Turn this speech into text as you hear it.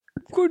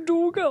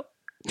Conjugal.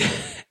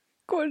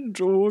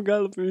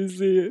 Conjugal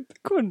visit.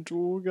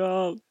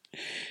 Conjugal.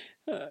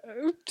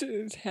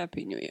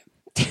 Happy New Year.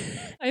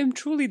 I am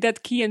truly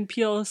that Key and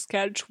Peele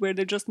sketch where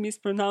they just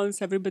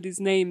mispronounce everybody's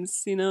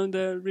names, you know,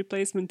 the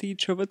replacement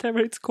teacher, whatever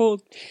it's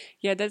called.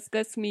 Yeah,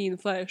 that's me in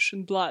flesh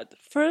and blood.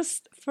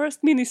 First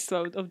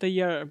Minisode of the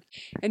year.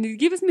 And it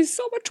gives me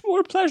so much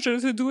more pleasure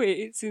to do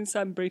it since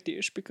I'm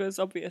British, because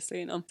obviously,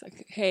 you know, it's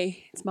like,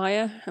 hey, it's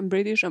Maya, I'm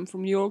British, I'm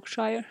from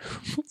Yorkshire.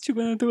 What you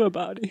gonna do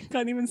about it? You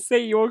can't even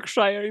say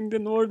Yorkshire in the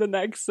northern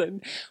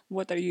accent.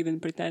 What are you even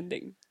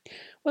pretending?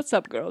 What's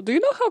up, girl? Do you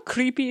know how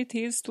creepy it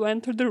is to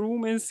enter the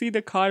room and see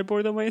the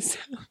cardboard on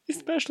myself?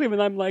 Especially when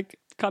I'm like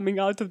coming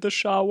out of the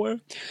shower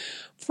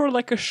for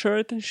like a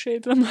shirt and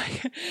shit. I'm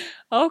like,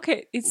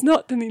 okay, it's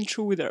not an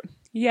intruder.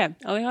 Yeah,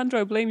 Alejandro,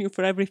 I blame you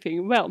for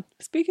everything. Well,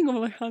 speaking of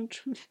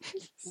Alejandro,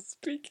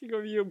 speaking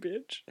of you,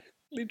 bitch.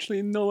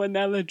 Literally no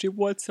analogy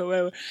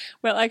whatsoever.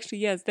 Well, actually,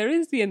 yes, there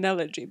is the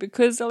analogy,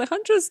 because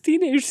Alejandro's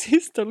teenage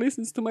sister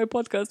listens to my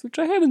podcast, which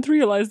I haven't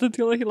realized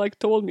until he like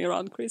told me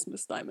around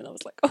Christmas time, and I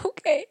was like,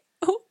 okay.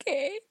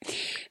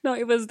 No,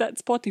 it was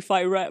that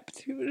Spotify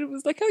Wrapped. It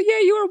was like, oh yeah,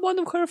 you are one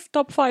of her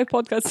top 5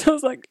 podcasts. I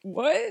was like,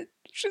 what?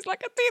 She's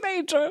like a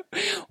teenager.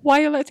 Why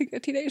are you letting a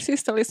teenage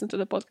sister listen to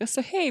the podcast?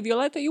 So hey,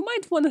 Violetta, you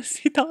might want to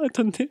sit out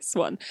on this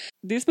one.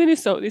 This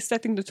minisode is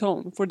setting the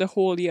tone for the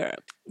whole year.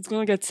 It's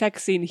gonna get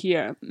sexy in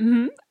here.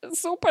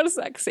 Super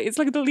sexy. It's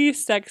like the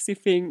least sexy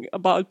thing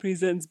about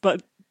prisons,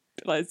 but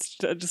let's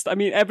just, I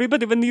mean,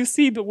 everybody, when you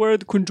see the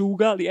word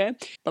conjugal, yeah?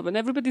 But when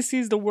everybody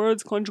sees the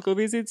words conjugal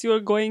visits, you're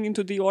going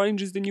into the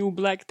orange is the new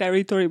black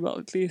territory. Well,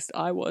 at least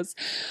I was.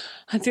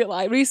 Until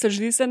I research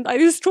this and I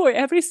destroy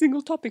every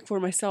single topic for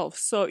myself.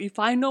 So if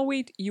I know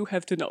it, you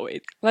have to know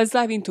it. Let's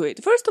dive into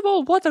it. First of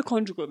all, what are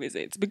conjugal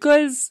visits?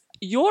 Because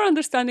your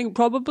understanding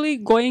probably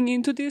going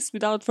into this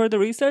without further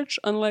research,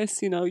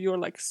 unless, you know, you're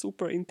like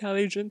super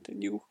intelligent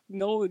and you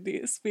know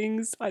these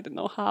things, I don't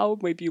know how,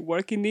 maybe you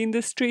work in the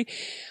industry,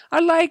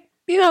 are like,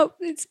 you know,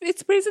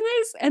 it's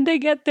prisoners and they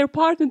get their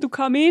partner to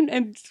come in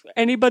and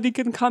anybody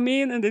can come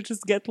in and they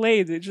just get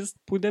laid. They just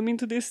put them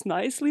into this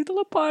nice little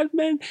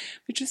apartment,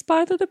 which is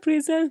part of the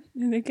prison,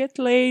 and they get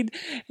laid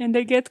and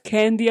they get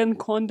candy and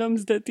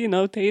condoms that, you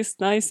know,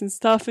 taste nice and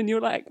stuff. And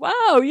you're like,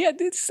 wow, yeah,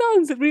 this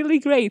sounds really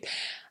great.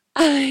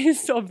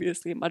 It's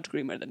obviously much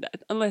grimmer than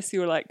that, unless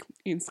you're like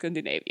in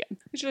Scandinavia.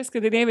 Which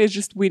Scandinavia is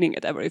just winning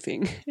at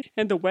everything.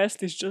 And the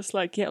West is just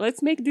like, yeah,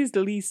 let's make this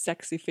the least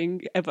sexy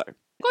thing ever.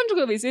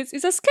 Conjugal visits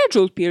is a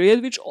scheduled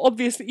period which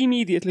obviously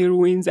immediately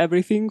ruins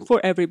everything for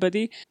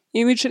everybody,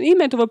 in which an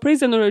inmate of a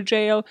prison or a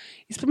jail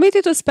is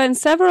permitted to spend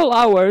several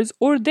hours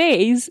or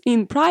days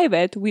in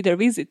private with their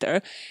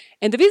visitor,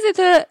 and the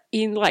visitor,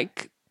 in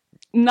like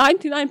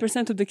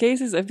 99% of the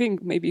cases, I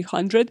think maybe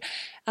 100,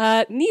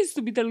 needs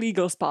to be the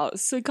legal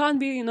spouse. So it can't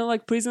be, you know,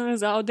 like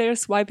prisoners out there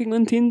swiping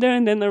on Tinder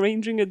and then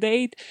arranging a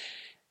date.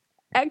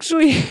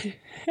 Actually,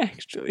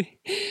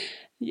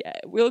 yeah,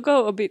 we'll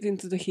go a bit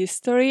into the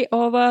history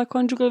of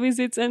conjugal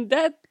visits, and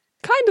that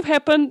kind of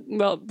happened,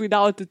 well,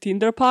 without the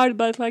Tinder part,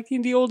 but like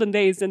in the olden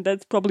days, and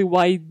that's probably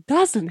why it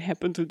doesn't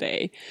happen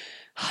today.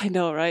 I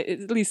know, right?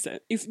 Listen,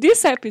 if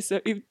this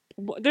episode, if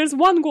there's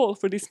one goal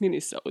for this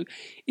minisode,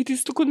 it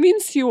is to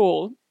convince you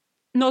all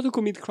not to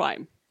commit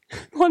crime.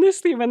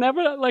 Honestly,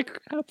 whenever, like,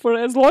 for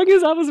as long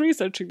as I was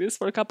researching this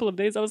for a couple of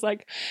days, I was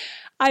like,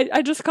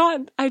 I just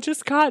can't.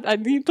 I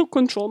need to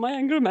control my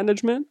anger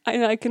management,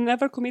 and I can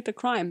never commit a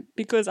crime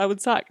because I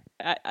would suck.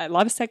 I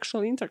love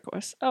sexual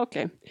intercourse.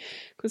 Okay.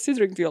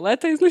 Considering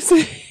Violetta is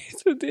listening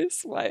to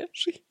this, why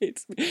she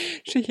hates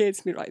me. She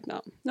hates me right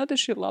now. Not that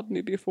she loved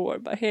me before,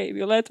 but hey,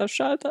 Violetta,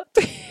 shut up.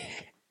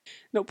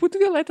 No, put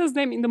Violetta's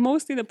name in the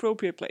most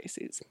inappropriate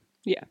places.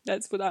 Yeah,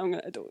 that's what I'm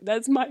gonna do.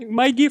 That's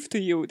my gift to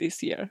you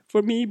this year.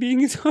 For me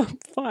being top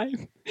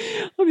 5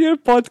 of your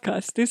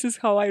podcast. This is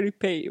how I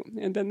repay you.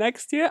 And the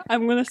next year,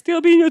 I'm gonna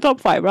still be in your top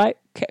 5, right?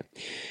 Okay.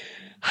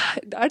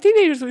 Are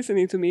teenagers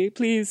listening to me?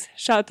 Please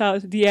shout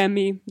out, DM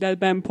me, that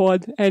BAMN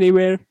pod,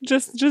 anywhere.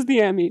 Just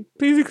DM me.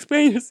 Please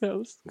explain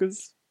yourselves,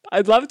 because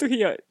I'd love to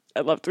hear it.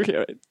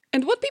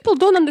 And what people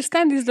don't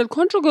understand is that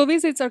conjugal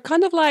visits are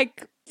kind of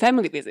like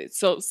family visits.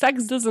 So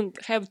sex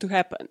doesn't have to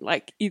happen.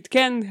 Like it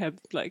can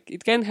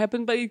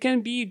happen, but it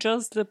can be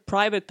just a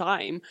private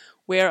time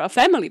where a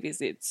family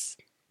visits,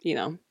 you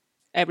know,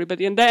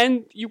 everybody. And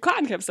then you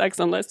can't have sex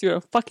unless you're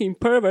a fucking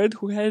pervert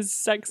who has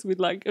sex with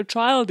like a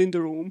child in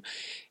the room.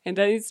 And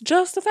then it's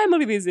just a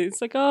family visit.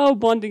 It's like, oh,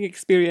 bonding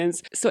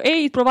experience. So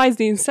it provides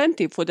the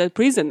incentive for that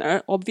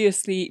prisoner,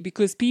 obviously,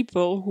 because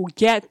people who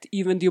get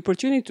even the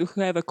opportunity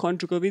to have a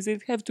conjugal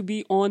visit have to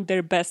be on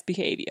their best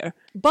behavior.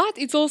 But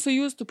it's also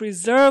used to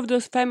preserve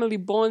those family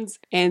bonds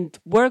and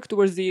work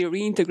towards the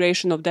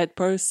reintegration of that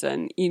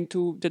person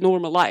into the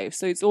normal life.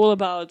 So it's all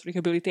about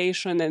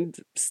rehabilitation and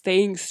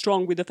staying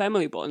strong with the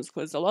family bonds,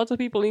 because a lot of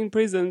people in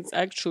prisons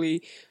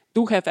actually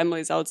do have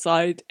families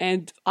outside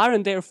and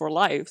aren't there for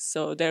life.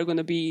 So they're going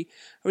to be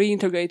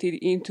reintegrated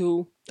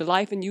into the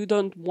life, and you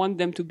don't want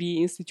them to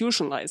be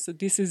institutionalized. So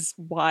this is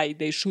why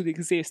they should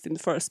exist in the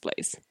first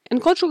place.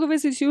 And conjugal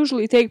visits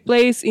usually take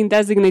place in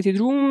designated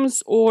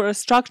rooms or a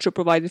structure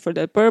provided for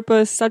that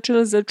purpose, such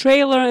as a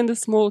trailer and a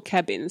small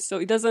cabin. So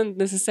it doesn't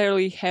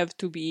necessarily have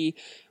to be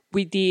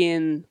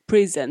within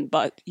prison,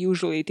 but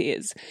usually it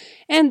is.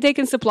 And they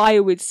can supply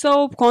you with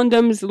soap,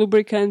 condoms,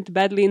 lubricant,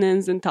 bed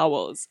linens, and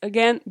towels.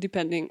 Again,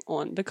 depending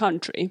on the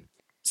country.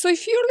 So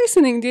if you're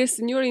listening this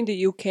and you're in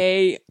the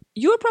UK,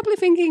 you're probably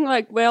thinking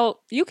like,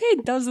 well,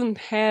 UK doesn't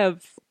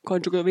have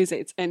conjugal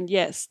visits. And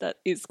yes, that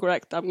is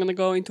correct. I'm going to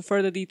go into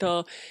further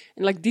detail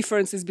and like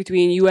differences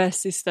between US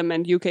system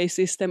and UK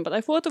system. But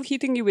I thought of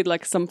hitting you with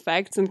like some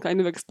facts and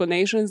kind of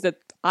explanations that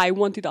I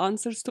wanted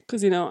answers to.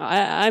 Because,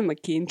 I'm a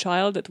keen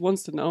child that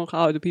wants to know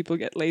how do people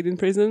get laid in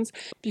prisons.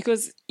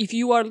 Because if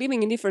you are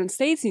living in different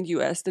states in the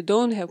US that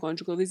don't have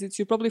conjugal visits,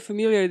 you're probably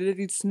familiar that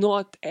it's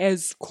not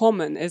as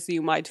common as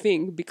you might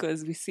think,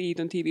 because we see it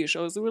on TV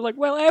shows. We're like,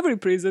 well, every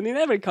prison in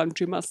every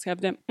country must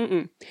have them.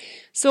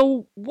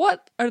 So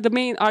what are the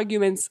main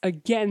arguments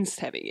against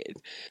having it?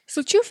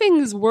 So two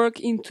things work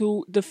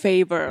into the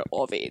favor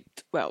of it.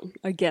 Well,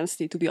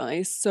 against it, to be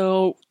honest.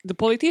 So the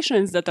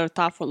politicians that are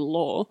tough on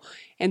law,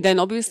 and then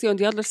obviously on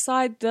the other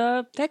side,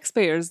 the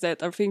taxpayers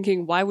that are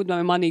thinking, why would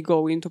my money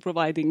go into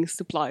providing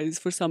supplies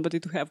for somebody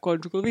to have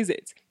conjugal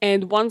visits?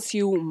 And once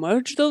you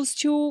merge those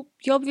two,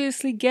 you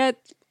obviously get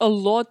a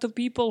lot of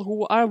people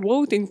who are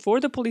voting for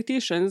the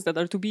politicians that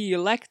are to be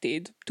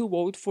elected to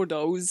vote for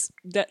those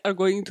that are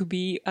going to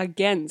be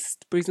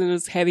against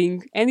prisoners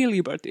having any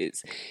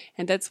liberties.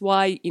 And that's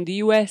why in the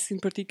US in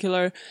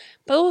particular,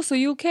 but also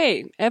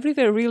UK,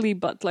 everywhere really,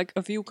 but like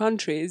a few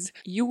countries,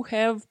 you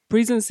have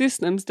prison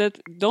systems that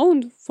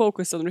don't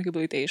focus on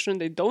rehabilitation,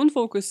 they don't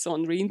focus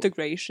on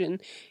reintegration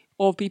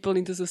of people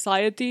into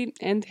society,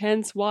 and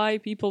hence why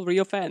people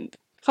reoffend.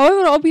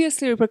 However,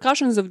 obviously,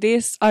 repercussions of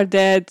this are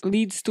that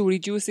leads to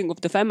reducing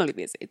of the family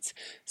visits.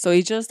 So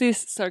it's just this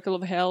circle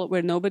of hell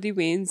where nobody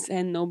wins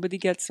and nobody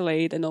gets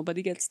laid and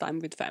nobody gets time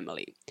with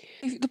family.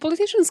 If the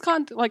politicians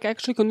can't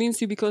actually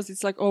convince you because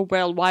it's like, oh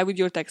well, why would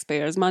your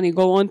taxpayers' money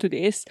go on to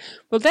this?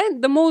 Well,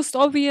 then the most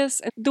obvious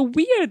and the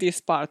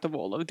weirdest part of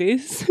all of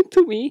this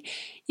to me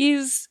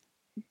is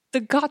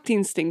the gut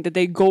instinct that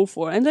they go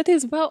for, and that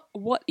is, well,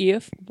 what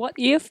if,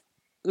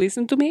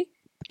 listen to me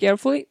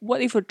carefully,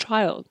 what if a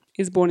child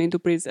is born into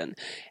prison?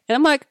 And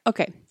I'm like,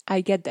 okay,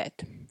 I get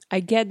that. I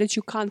get that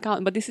you can't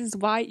count, but this is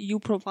why you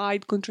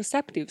provide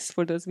contraceptives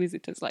for those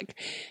visitors. Like,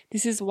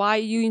 this is why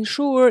you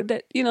ensure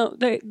that,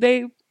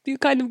 you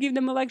kind of give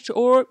them a lecture,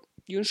 or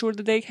you ensure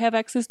that they have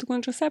access to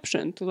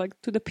contraception, to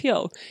the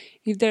pill,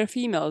 if there are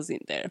females in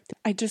there.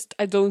 I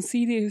don't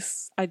see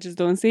this. I just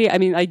don't see it. I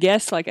mean, I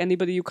guess like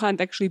anybody, you can't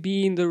actually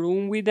be in the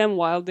room with them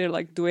while they're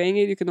doing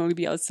it. You can only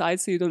be outside,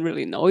 so you don't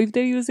really know if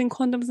they're using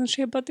condoms and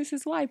shit, but this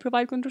is why I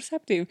provide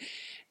contraceptive.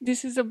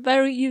 This is a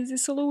very easy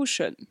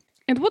solution.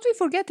 And what we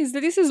forget is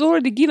that this is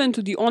already given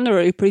to the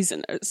honorary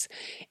prisoners.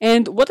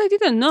 And what I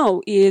didn't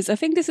know is, I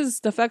think this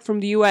is the fact from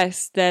the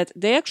US, that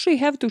they actually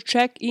have to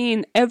check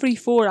in every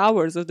 4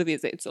 hours of the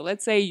visit. So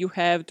let's say you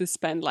have to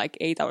spend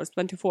 8 hours,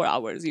 24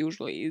 hours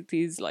usually. It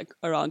is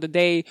around a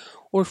day,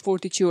 or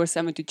 42 or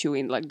 72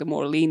 in the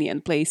more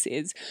lenient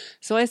places.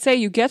 So let's say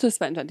you get to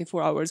spend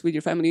 24 hours with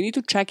your family. You need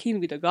to check in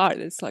with a guard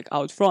that's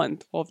out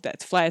front of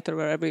that flat or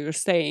wherever you're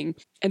staying.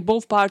 And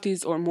both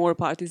parties, or more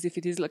parties if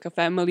it is a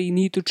family,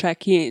 need to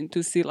check in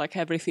to see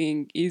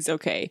everything is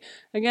okay.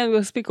 Again,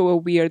 we'll speak of a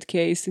weird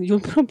case and you'll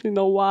probably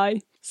know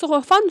why. So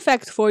a fun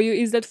fact for you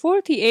is that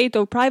 48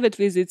 of private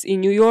visits in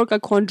New York are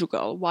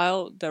conjugal,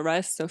 while the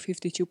rest, so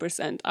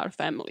 52%, are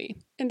family.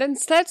 And then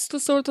stats to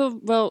sort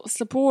of,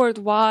 support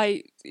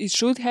why it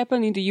should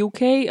happen in the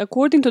UK.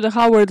 According to the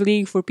Howard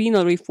League for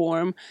Penal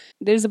Reform,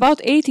 there's about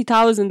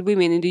 80,000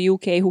 women in the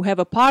UK who have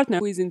a partner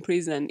who is in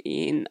prison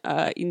in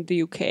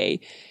the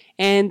UK.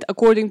 And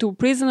according to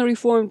Prison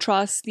Reform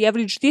Trust, the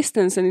average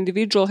distance an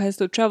individual has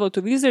to travel to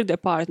visit their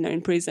partner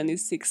in prison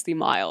is 60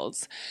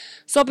 miles.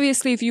 So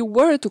obviously, if you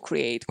were to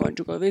create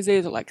conjugal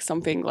visit, or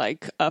something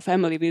like a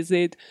family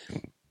visit,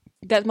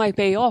 that might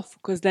pay off,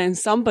 because then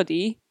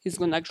somebody is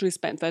going to actually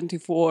spend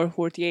 24,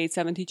 48,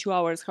 72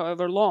 hours,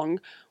 however long,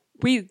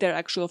 with their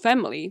actual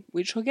family,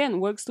 which again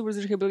works towards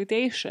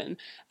rehabilitation,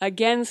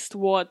 against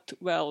what,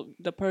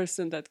 the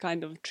person that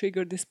kind of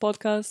triggered this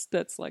podcast,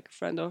 that's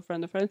friend of a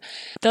friend,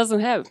 doesn't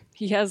have.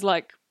 He has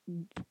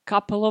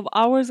couple of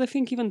hours, I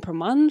think, even per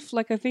month.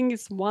 I think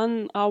it's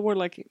 1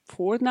 hour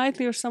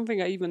fortnightly or something.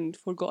 I even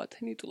forgot.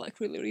 I need to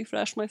really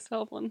refresh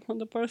myself on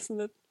the person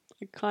that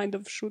I kind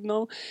of should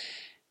know,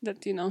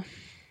 that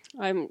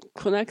I'm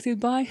connected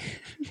by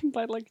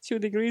 2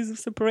 degrees of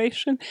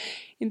separation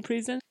in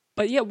prison.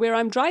 But yeah, where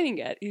I'm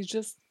driving at, it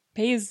just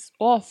pays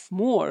off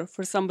more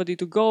for somebody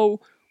to go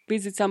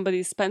visit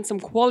somebody, spend some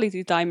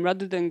quality time,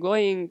 rather than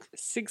going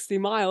 60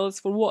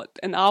 miles for what?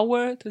 An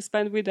hour to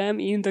spend with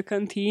them in the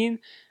canteen,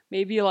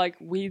 maybe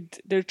with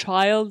their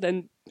child,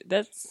 and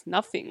that's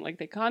nothing. Like,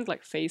 they can't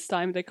like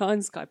FaceTime, they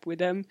can't Skype with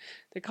them,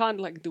 they can't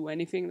like do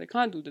anything, they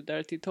can't do the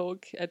dirty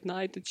talk at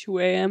night at 2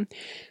 a.m.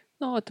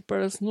 Not a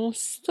personal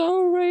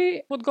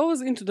story. What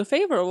goes into the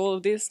favor of all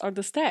of this are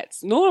the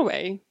stats.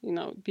 Norway,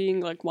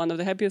 being like one of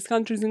the happiest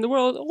countries in the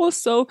world,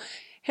 also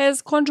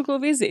has conjugal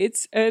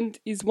visits and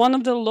is one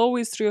of the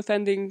lowest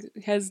reoffending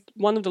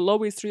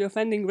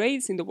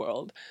rates in the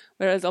world,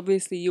 whereas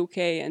obviously UK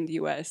and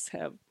US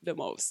have the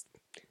most.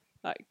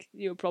 Like,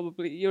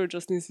 you're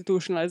just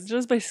institutionalized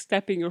just by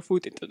stepping your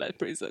foot into that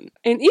prison.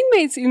 And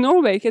inmates in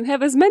Norway can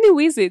have as many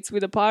visits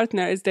with a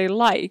partner as they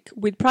like,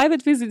 with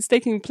private visits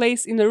taking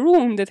place in a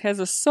room that has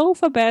a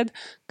sofa bed,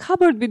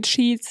 covered with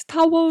sheets,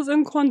 towels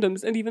and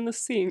condoms, and even a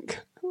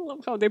sink. I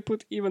love how they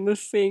put even a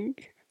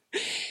sink.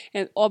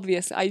 And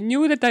obviously, I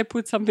knew that I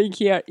put something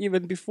here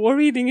even before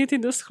reading it in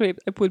the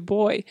script. I put,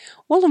 boy,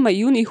 all of my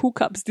uni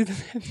hookups didn't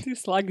have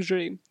this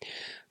luxury.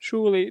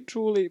 Truly,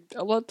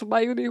 a lot of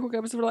my uni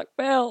hookups were like,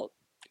 well,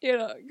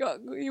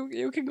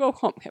 you can go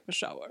home, have a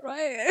shower,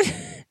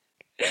 right?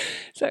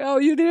 It's like, oh,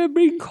 you didn't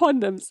bring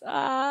condoms.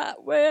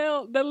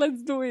 Well, then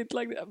let's do it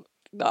like that.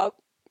 No,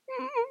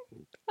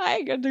 I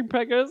ain't getting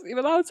preggers.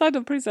 Even outside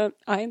of prison,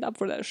 I ain't up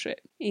for that shit.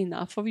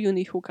 Enough of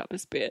uni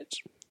hookups, bitch.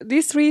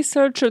 This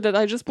researcher that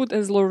I just put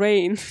as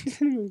Lorraine,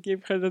 didn't even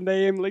give her the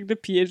name, like the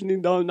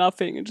PhD, no,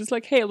 nothing. And just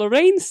like, hey,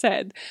 Lorraine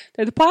said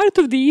that part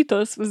of the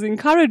ethos was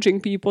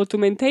encouraging people to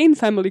maintain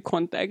family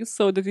contacts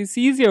so that it's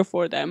easier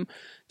for them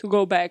to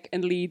go back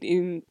and lead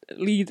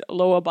a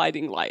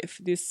law-abiding life.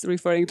 This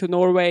referring to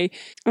Norway.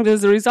 And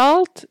as a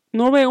result,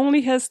 Norway only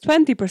has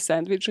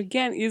 20%, which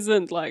again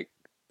isn't like,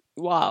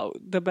 wow,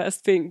 the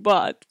best thing,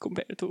 but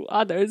compared to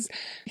others,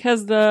 it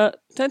has the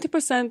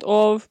 20%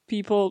 of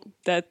people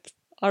that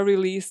are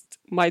released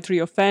might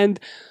reoffend,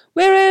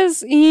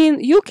 whereas in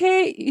UK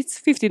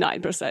it's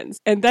 59%,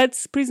 and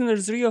that's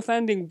prisoners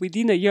reoffending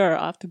within a year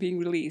after being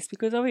released,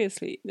 because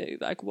obviously they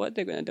like what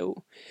they're gonna do.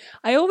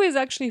 I always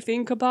actually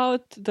think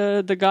about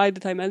the guy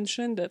that I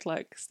mentioned that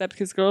like stabbed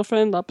his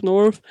girlfriend up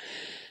north.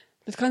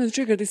 That kind of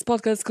triggered this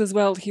podcast because,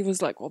 well, he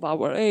was like of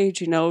our age,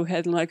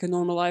 had like a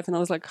normal life, and I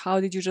was like,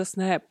 how did you just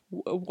snap?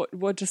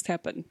 What just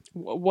happened?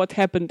 What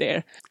happened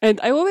there? And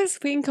I always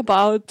think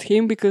about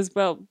him because,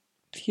 well,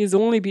 he's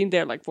only been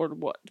there like for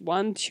what,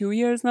 2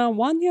 years now?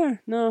 1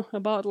 year? No,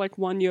 about like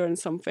 1 year and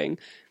something.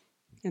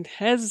 And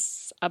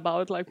has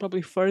about like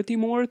probably 30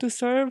 more to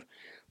serve.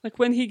 Like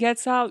when he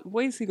gets out,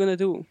 what is he gonna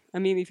do? I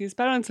mean, if his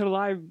parents are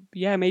alive,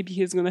 yeah, maybe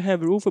he's gonna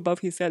have a roof above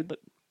his head, but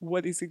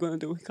what is he gonna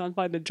do? He can't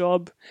find a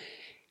job.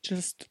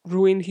 Just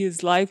ruin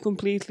his life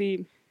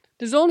completely.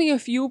 There's only a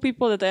few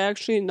people that I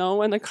actually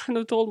know, and I kind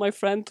of told my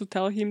friend to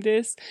tell him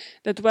this,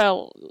 that,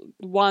 well,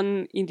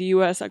 one in the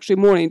US, actually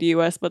more in the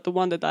US, but the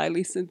one that I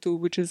listened to,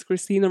 which is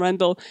Christina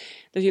Randall,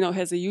 that,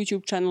 has a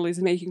YouTube channel,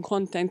 is making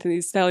content and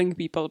is telling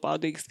people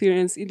about the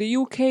experience. In the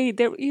UK,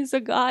 there is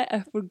a guy,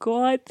 I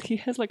forgot, he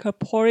has like a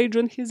porridge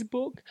on his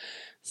book.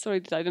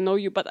 Sorry, I don't know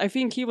you, but I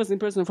think he was in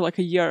prison for like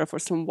a year for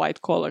some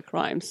white collar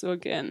crime. So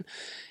again,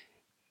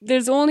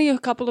 there's only a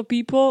couple of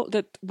people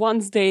that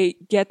once they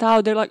get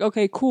out, they're like,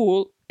 okay,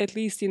 cool. At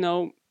least,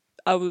 I'm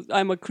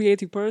a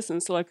creative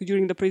person. So like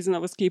during the prison, I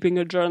was keeping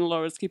a journal, or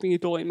I was keeping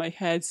it all in my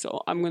head.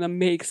 So I'm going to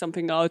make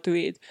something out of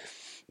it.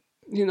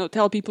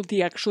 Tell people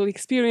the actual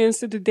experience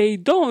so that they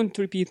don't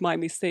repeat my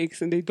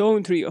mistakes and they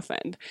don't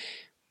reoffend.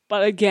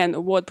 But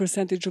again, what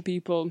percentage of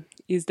people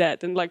is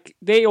that? And like,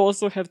 they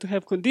also have to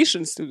have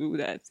conditions to do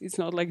that. It's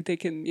not like they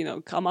can,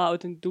 come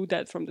out and do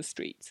that from the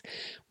streets.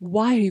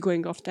 Why are you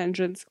going off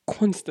tangents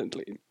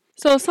constantly?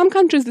 So some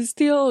countries that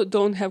still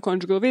don't have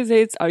conjugal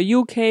visits are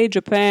UK,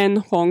 Japan,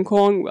 Hong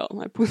Kong. Well,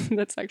 I put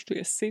that's actually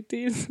a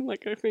city.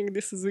 Like, I think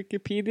this is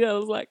Wikipedia. I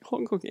was like,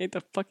 Hong Kong ain't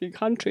a fucking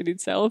country in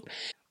itself.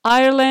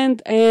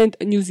 Ireland and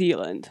New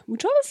Zealand,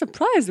 which I was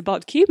surprised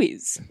about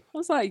Kiwis. I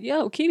was like,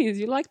 yo, Kiwis,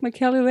 you liked my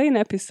Kelly Lane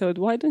episode.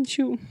 Why don't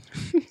you...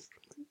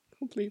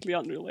 Completely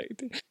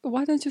unrelated.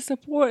 Why don't you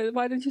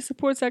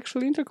support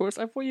sexual intercourse?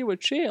 I thought you were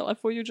chill. I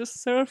thought you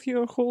just surf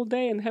your whole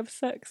day and have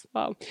sex.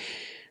 Wow.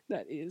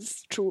 That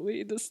is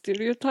truly the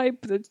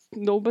stereotype that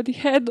nobody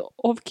had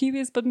of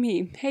Kiwis but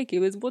me. Hey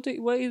Kiwis, what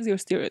is your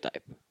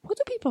stereotype? What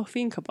do people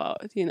think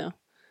about,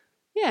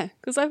 Yeah,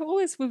 because I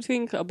always would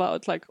think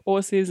about like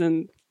Aussies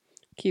and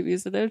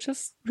Kiwis that are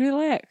just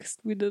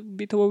relaxed with a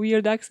bit of a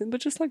weird accent, but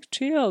just like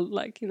chill,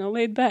 like,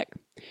 laid back.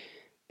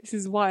 This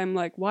is why I'm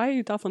like, why are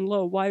you tough on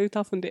law? Why are you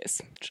tough on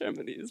this?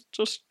 Germany is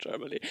just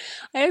Germany.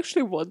 I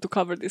actually want to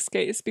cover this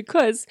case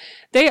because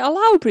they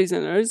allow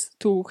prisoners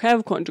to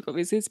have conjugal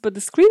visits, but the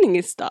screening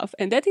is tough.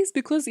 And that is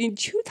because in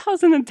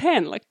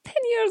 2010, like 10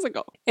 years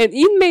ago, an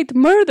inmate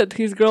murdered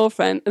his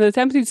girlfriend and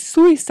attempted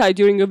suicide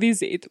during a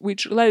visit,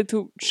 which led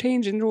to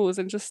change in rules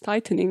and just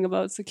tightening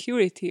about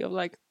security of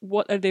like,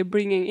 what are they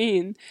bringing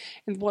in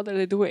and what are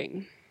they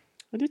doing?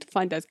 I need to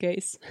find that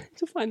case. I need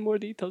to find more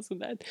details on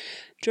that.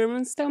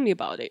 Germans, tell me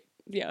about it.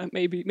 Yeah,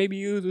 maybe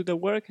you do the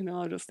work and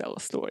I'll just tell a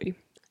story.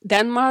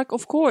 Denmark,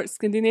 of course,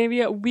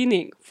 Scandinavia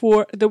winning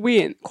for the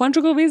win.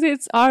 Conjugal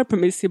visits are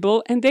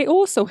permissible, and they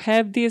also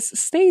have this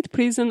state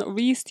prison of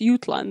East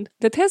Jutland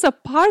that has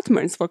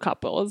apartments for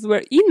couples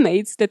where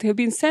inmates that have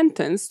been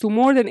sentenced to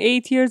more than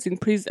 8 years in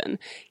prison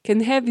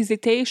can have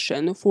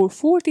visitation for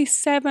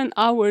 47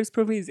 hours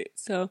per visit.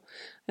 So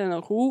I don't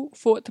know who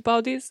thought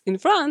about this. In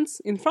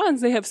France,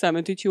 they have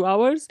 72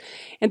 hours,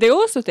 and they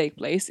also take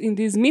place in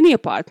these mini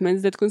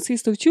apartments that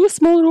consist of 2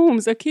 small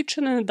rooms, a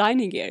kitchen, and a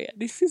dining area.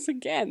 This is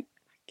again,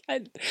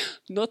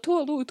 not to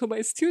allude to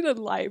my student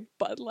life,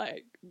 but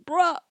like,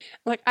 bruh,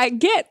 like I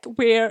get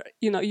where,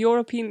 your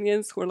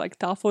opinions who are like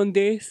tough on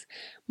this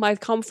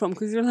might come from,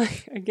 because you're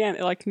like, again,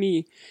 like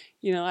me,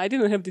 I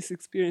didn't have this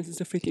experience as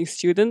a freaking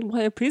student.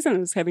 Why are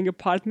prisoners having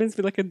apartments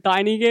with like a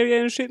dining area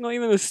and shit, not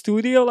even a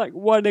studio? Like,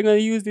 what are they gonna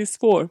use this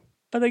for?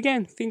 But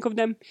again, think of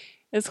them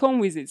as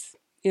home visits.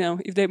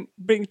 If they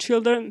bring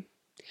children,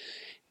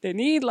 they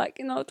need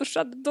to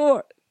shut the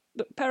door.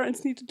 The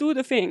parents need to do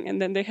the thing,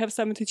 and then they have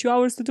 72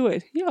 hours to do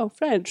it.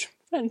 French.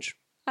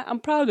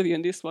 I'm proud of you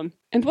on this one.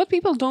 And what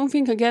people don't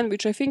think, again,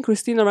 which I think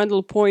Christina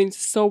Randall points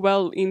so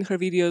well in her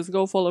videos,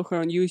 go follow her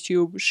on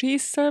YouTube. She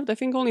served, I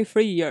think, only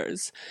 3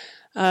 years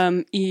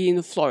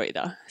in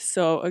Florida.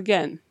 So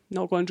again,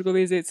 no conjugal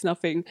visits,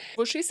 nothing.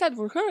 What she said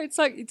for her, it's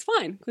like, it's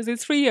fine, because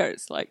it's 3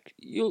 years. Like,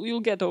 you'll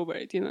get over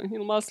it,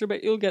 you'll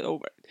masturbate, you'll get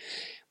over it.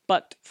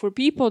 But for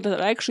people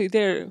that are actually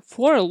there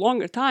for a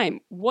longer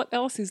time, what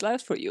else is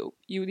left for you?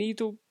 You need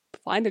to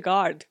find a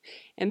guard.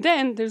 And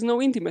then there's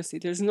no intimacy.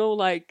 There's no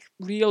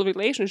real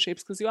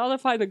relationships, because you either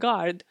find a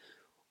guard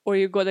or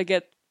you gotta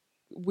get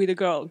with a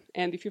girl.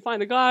 And if you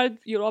find a guard,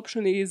 your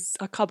option is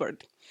a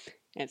cupboard.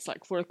 And it's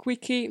like for a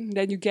quickie,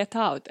 then you get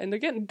out. And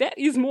again, that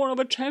is more of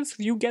a chance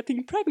of you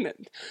getting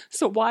pregnant.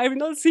 So why are we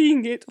not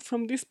seeing it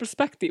from this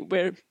perspective,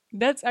 where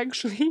that's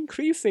actually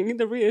increasing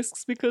the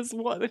risks? Because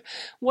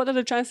what are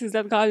the chances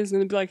that guy is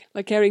going to be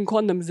like carrying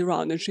condoms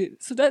around and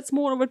shit? So that's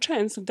more of a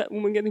chance of that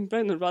woman getting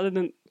pregnant rather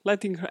than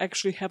letting her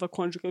actually have a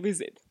conjugal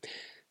visit.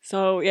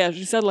 So yeah,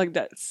 she said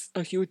that's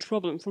a huge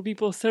problem for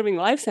people serving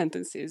life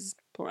sentences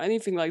or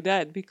anything like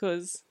that,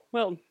 because,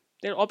 well,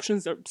 their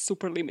options are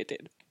super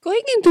limited.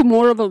 Going into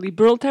more of a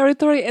liberal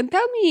territory, and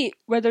tell me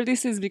whether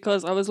this is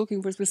because I was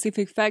looking for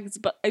specific facts,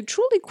 but I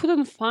truly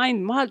couldn't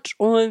find much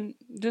on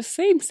the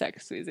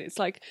same-sex visits.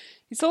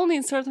 It's only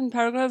in certain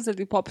paragraphs that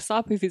it pops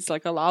up if it's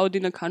allowed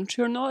in a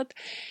country or not,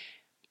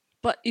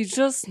 but it's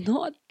just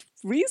not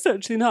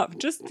research enough.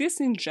 Just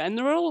this in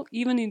general,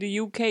 even in the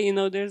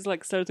UK, there's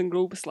certain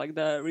groups like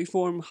the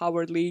Reform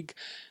Howard League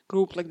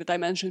group, that I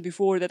mentioned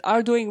before, that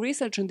are doing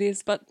research on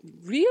this, but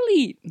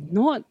really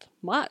not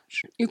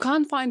much. You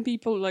can't find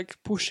people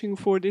pushing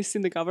for this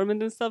in the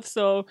government and stuff,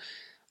 so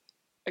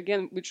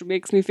again, which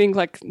makes me think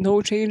no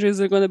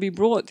changes are going to be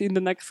brought in the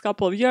next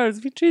couple of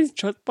years, which is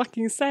just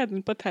fucking sad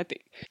and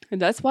pathetic.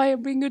 And that's why I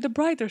bring you the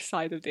brighter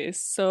side of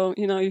this. So,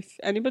 if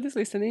anybody's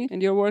listening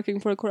and you're working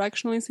for a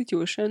correctional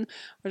institution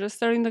or just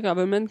starting the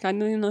government,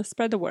 kind of,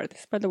 spread the word,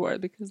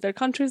 because there are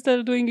countries that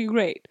are doing it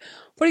great.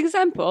 For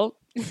example,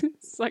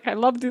 it's I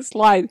love this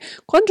line,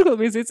 conjugal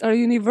visits are a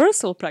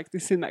universal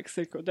practice in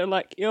Mexico.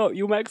 They're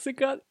you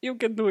Mexican, you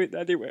can do it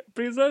anywhere.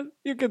 Prison,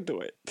 you can do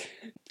it.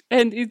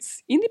 And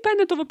it's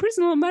independent of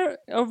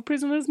a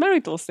prisoner's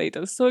marital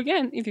status. So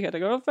again, if you had a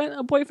girlfriend,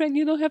 a boyfriend,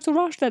 you don't have to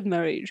rush that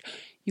marriage.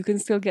 You can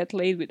still get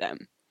laid with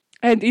them.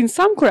 And in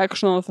some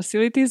correctional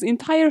facilities,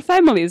 entire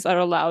families are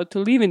allowed to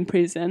live in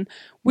prison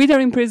with their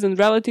imprisoned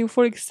relative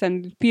for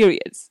extended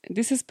periods.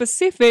 This is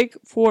specific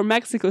for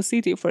Mexico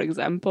City, for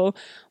example,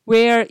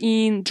 where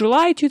in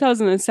July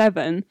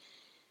 2007,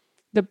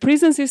 the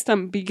prison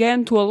system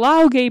began to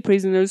allow gay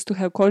prisoners to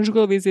have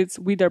conjugal visits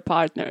with their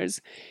partners.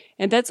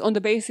 And that's on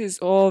the basis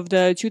of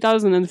the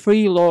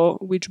 2003 law,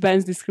 which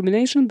bans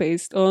discrimination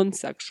based on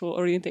sexual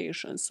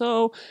orientation.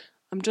 So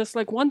I'm just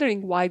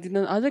wondering, why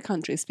didn't other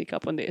countries pick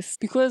up on this?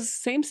 Because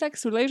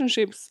same-sex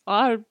relationships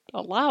are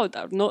allowed,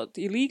 are not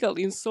illegal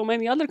in so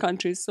many other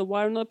countries, so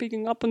why are not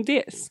picking up on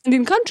this? And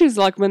in countries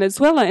like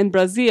Venezuela and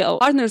Brazil,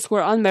 partners who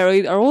are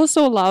unmarried are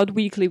also allowed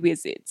weekly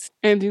visits.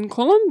 And in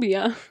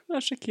Colombia,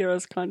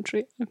 Shakira's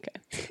country,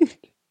 okay.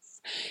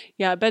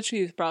 Yeah, I bet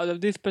she is proud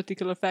of this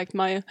particular fact,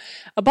 Maya.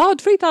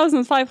 About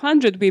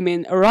 3,500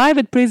 women arrive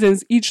at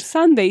prisons each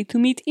Sunday to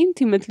meet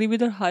intimately with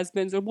their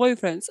husbands or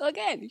boyfriends.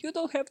 Again, you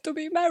don't have to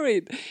be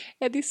married.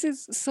 And this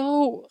is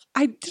so...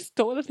 I just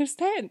don't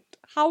understand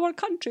how our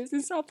countries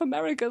in South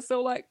America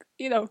so,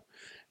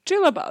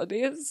 chill about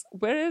this,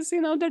 whereas,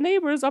 their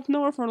neighbors up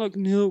north are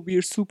no,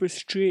 we're super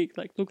strict,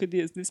 look at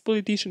this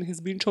politician has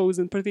been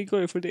chosen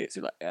particularly for this.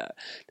 You're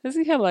does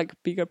he have,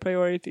 bigger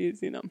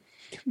priorities,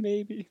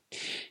 maybe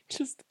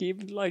just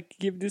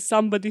give this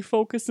somebody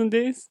focus on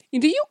this.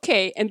 In the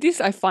UK, and this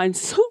I find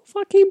so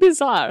fucking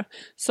bizarre.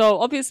 So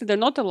obviously they're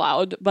not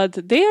allowed, but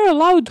they are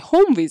allowed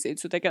home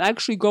visits, so they can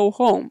actually go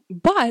home.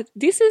 But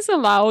this is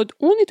allowed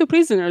only to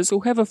prisoners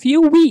who have a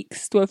few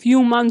weeks to a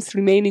few months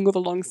remaining of a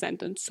long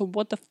sentence. So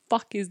what the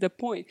fuck is the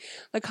point?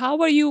 Like, how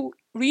are you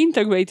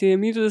reintegrating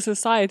them into the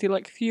society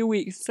like a few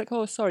weeks? It's like,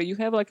 oh, sorry, you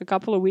have like a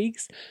couple of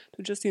weeks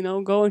to just,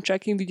 go and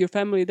check in with your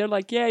family. They're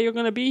like, yeah, you're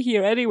gonna be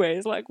here anyway.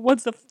 It's like,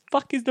 what's the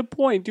fuck is the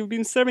point? You've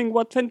been serving,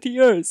 20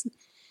 years?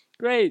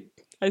 Great.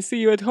 I see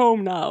you at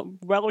home now.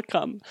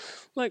 Welcome.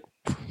 Like,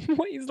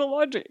 what is the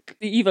logic?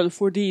 Even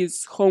for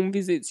these home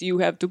visits, you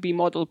have to be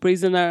model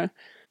prisoner.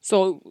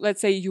 So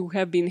let's say you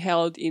have been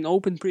held in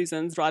open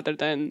prisons rather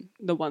than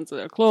the ones that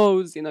are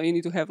closed. You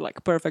need to have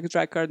like perfect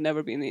record,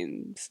 never been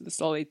in the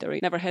solitary,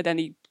 never had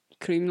any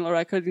criminal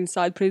record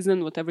inside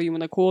prison, whatever you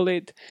want to call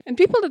it. And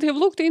people that have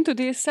looked into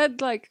this said,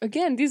 like,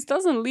 again, this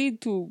doesn't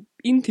lead to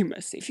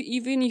intimacy.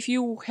 Even if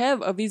you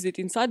have a visit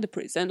inside the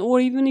prison, or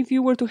even if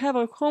you were to have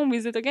a home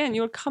visit, again,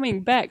 you're coming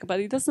back, but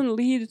it doesn't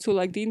lead to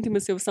like the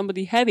intimacy of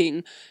somebody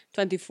having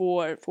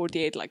 24,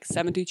 48, like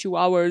 72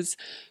 hours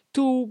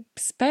to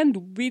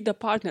spend with the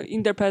partner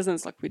in their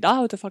presence, like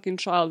without a fucking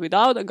child,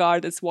 without a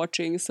guard that's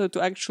watching. So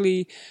to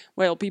actually,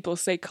 people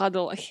say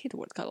cuddle. I hate the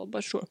word cuddle,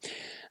 but sure.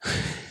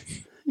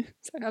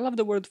 I love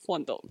the word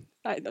fondle.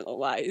 I don't know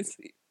why. It's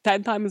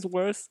 10 times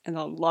worse, and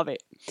I love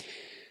it.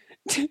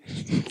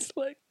 It's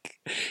like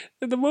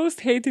the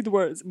most hated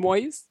words.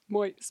 Moist.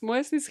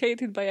 Moist is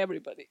hated by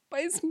everybody.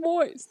 But it's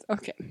moist.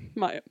 Okay,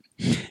 Maya.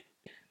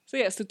 So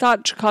yes, to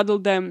touch, cuddle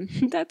them,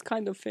 that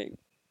kind of thing.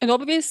 And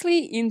obviously,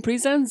 in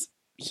prisons,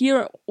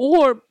 here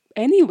or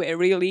anywhere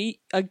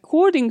really,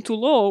 according to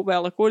law,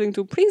 according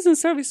to prison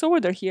service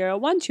order here,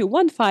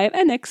 1215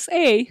 Annex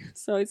A,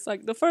 so it's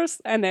like the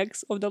first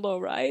annex of the law,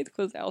 right?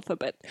 Because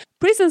alphabet.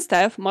 Prison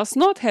staff must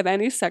not have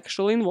any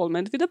sexual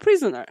involvement with a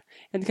prisoner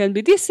and can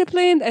be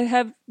disciplined and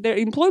have their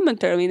employment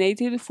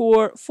terminated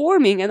for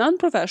forming an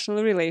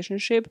unprofessional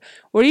relationship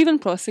or even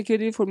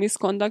prosecuted for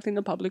misconduct in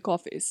a public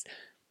office.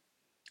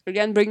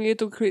 Again, bringing it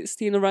to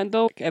Christina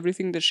Randall,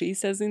 everything that she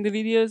says in the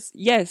videos,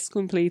 yes,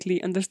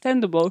 completely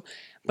understandable.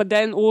 But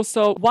then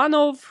also one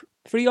of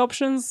 3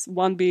 options,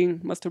 one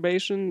being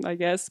masturbation, I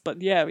guess.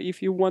 But yeah,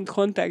 if you want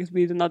contact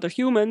with another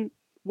human,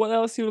 what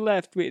else you're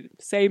left with?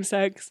 Same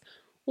sex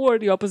or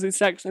the opposite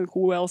sex, and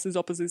who else is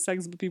opposite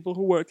sex but people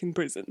who work in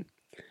prison?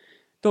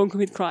 Don't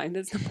commit crime.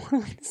 That's the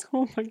point of this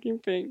whole fucking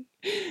thing.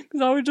 Because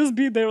I would just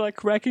be there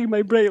like racking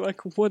my brain, like,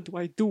 what do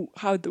I do?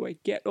 How do I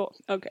get off?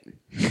 Okay.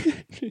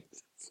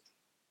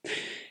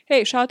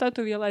 Hey, shout out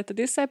to Violetta.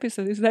 This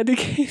episode is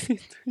dedicated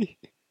to you.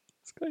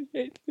 It's going to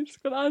hate me. It's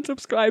going to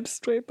unsubscribe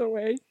straight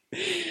away.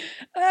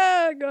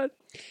 Oh, God.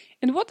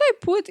 And what I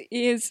put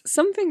is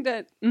something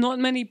that not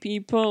many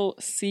people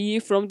see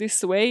from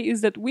this way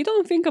is that we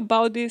don't think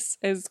about this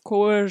as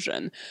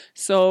coercion.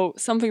 So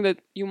something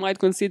that you might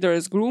consider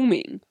as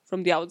grooming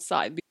from the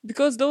outside.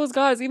 Because those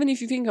guys, even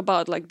if you think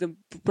about like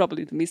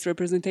probably the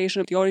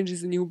misrepresentation of the Orange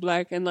is the New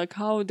Black and like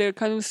how they're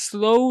kind of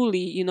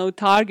slowly,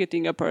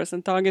 targeting a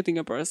person,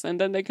 and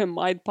then they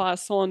might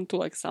pass on to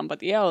like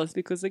somebody else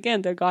because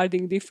again, they're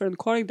guarding different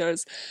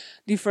corridors,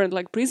 different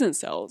like prison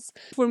cells.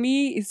 For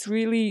me, it's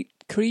really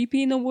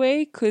creepy in a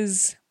way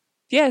because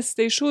yes,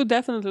 they should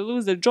definitely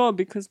lose their job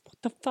because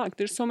what the fuck,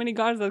 there's so many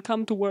guards that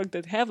come to work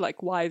that have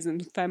like wives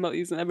and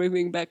families and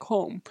everything back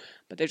home,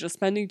 but they're just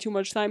spending too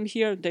much time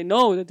here. They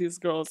know that these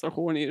girls are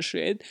horny as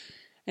shit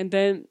and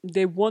then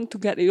they want to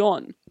get it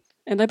on.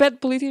 And I bet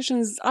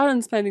politicians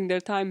aren't spending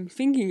their time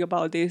thinking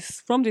about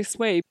this from this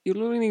way. You're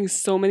ruining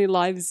so many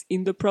lives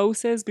in the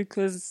process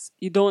because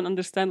you don't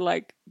understand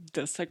like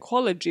the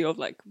psychology of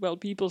like,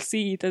 people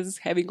see it as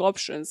having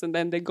options and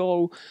then they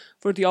go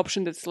for the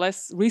option that's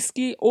less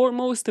risky or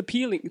most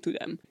appealing to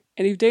them.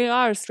 And if they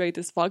are straight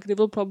as fuck, they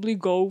will probably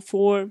go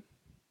for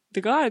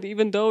the guard,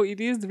 even though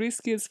it is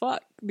risky as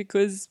fuck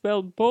because,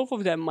 both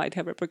of them might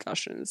have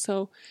repercussions.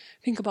 So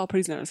think about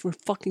prisoners for a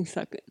fucking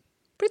second.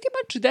 Pretty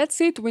much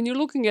that's it when you're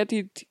looking at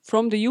it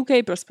from the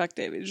UK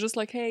perspective. It's just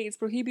like, hey, it's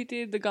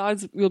prohibited, the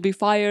guards will be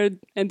fired,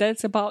 and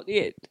that's about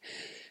it.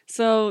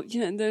 So,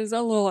 there's a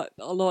lot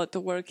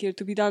of work here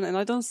to be done, and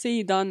I don't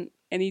see it done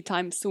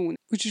anytime soon,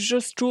 which is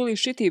just truly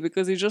shitty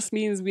because it just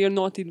means we are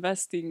not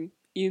investing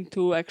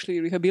into actually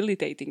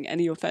rehabilitating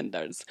any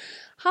offenders.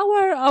 How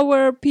are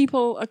our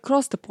people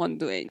across the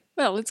pond doing?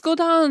 Well, let's go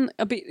down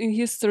a bit in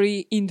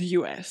history in the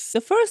US. The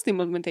first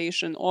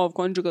implementation of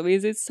conjugal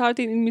visits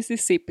started in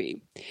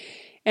Mississippi.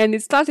 And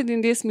it started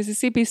in this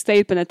Mississippi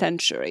State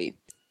Penitentiary.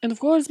 And of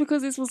course,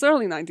 because this was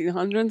early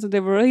 1900s and they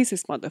were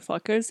racist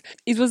motherfuckers,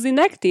 it was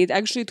enacted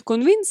actually to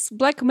convince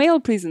black male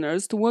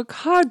prisoners to work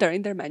harder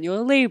in their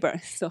manual labor.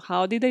 So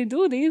how did they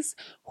do this?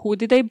 Who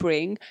did they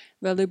bring?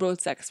 Well, they brought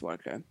sex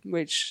worker,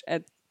 which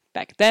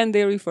back then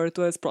they referred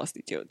to as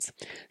prostitutes.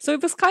 So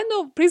it was kind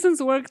of,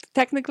 prisons worked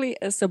technically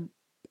as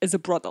a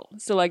brothel.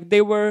 So like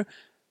they were,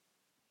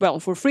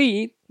 for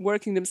free,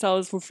 working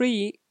themselves for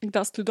free,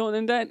 dusk to dawn,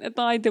 and then at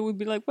night they would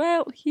be like,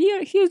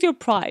 here's your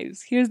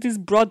prize. Here's these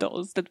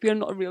brothels that we are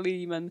not really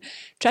even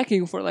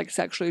checking for like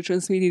sexually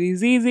transmitted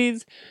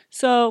diseases.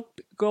 So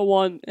go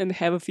on and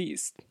have a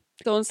feast.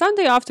 So on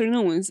Sunday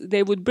afternoons,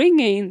 they would bring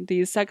in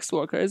these sex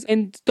workers,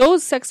 and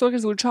those sex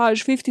workers would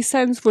charge 50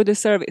 cents for the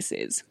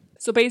services.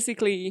 So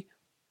basically,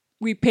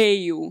 we pay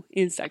you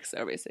in sex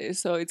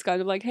services. So it's kind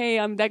of like, hey,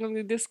 I'm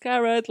dangling this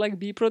carrot, like,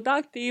 be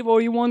productive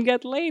or you won't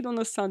get laid on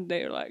a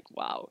Sunday. You're like,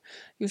 wow,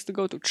 used to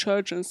go to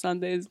church on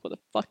Sundays. What the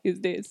fuck is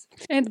this?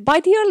 And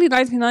by the early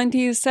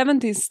 1990s,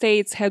 70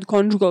 states had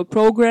conjugal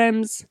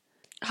programs.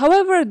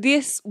 However,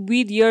 this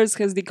with years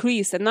has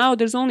decreased, and now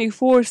there's only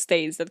 4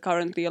 states that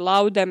currently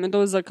allow them, and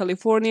those are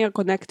California,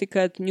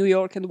 Connecticut, New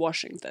York, and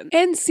Washington.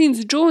 And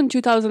since June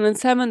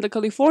 2007, the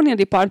California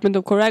Department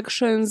of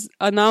Corrections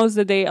announced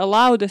that they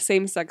allow the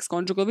same-sex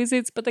conjugal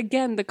visits, but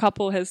again, the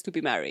couple has to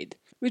be married.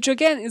 Which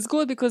again is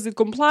good because it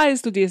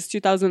complies to this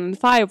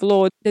 2005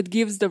 law that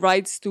gives the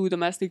rights to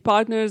domestic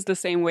partners the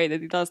same way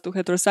that it does to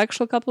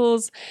heterosexual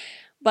couples.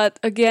 But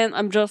again,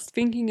 I'm just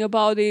thinking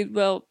about it,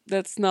 well,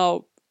 that's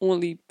now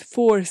only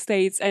 4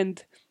 states,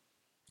 and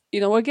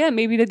again,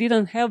 maybe they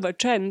didn't have a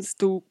chance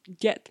to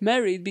get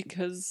married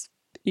because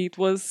it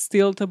was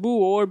still taboo,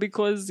 or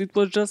because it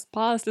was just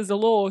passed as a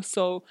law,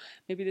 so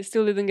maybe they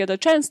still didn't get a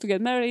chance to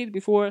get married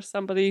before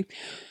somebody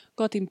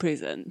got in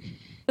prison.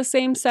 The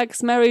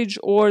same-sex marriage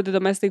or the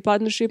domestic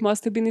partnership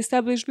must have been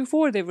established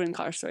before they were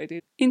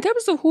incarcerated. In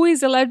terms of who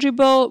is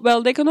eligible,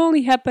 well, they can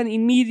only happen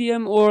in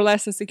medium or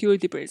lesser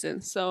security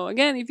prisons. So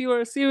again, if you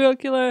are a serial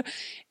killer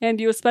and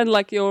you spend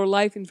like your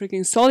life in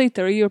freaking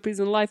solitary, your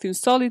prison life in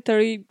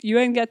solitary, you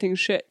ain't getting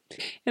shit.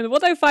 And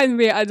what I find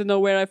weird, I don't know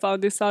where I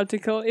found this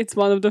article, it's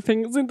one of the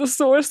things in the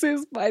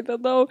sources, I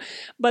don't know,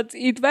 but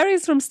it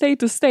varies from state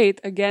to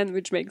state, again,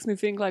 which makes me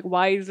think like,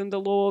 why isn't the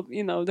law,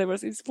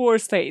 it's 4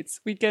 states,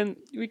 we can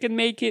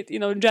make it,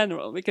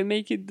 general, we can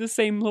make it the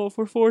same law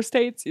for 4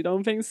 states, you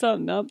don't think so,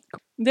 no?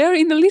 They're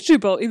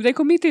ineligible if they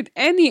committed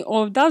any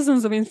of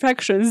dozens of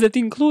infractions that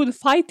include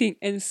fighting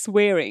and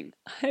swearing.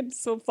 I'm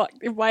so fucked.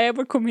 If I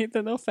ever commit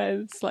an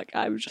offense, like,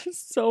 I'm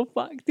just so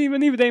fucked,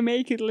 even if they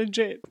make it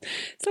legit.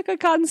 It's like I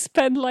can't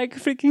spend like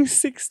freaking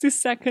 60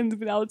 seconds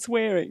without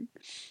swearing.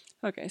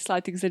 Okay,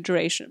 slight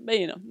exaggeration, but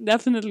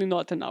definitely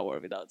not an hour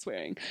without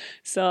swearing.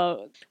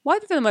 So, why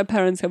didn't my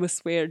parents have a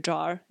swear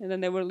jar? And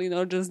then they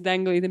will, just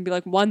dangle it and be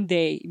like, one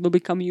day it will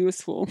become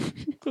useful.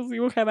 Because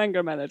you have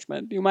anger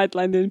management. You might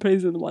land in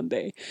prison one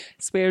day.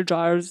 Swear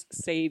jars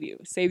save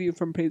you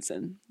from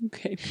prison.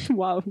 Okay,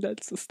 wow,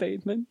 that's a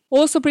statement.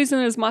 Also,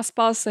 prisoners must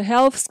pass a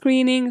health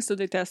screening, so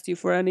they test you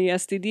for any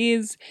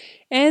STDs.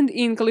 And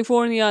in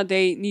California,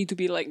 they need to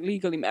be like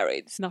legally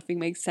married. Nothing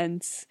makes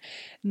sense.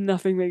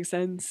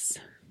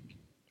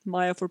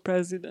 Maya for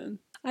president.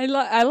 I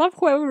love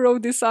whoever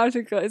wrote this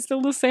article. It's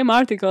still the same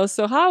article.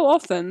 So how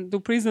often do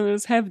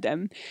prisoners have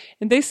them?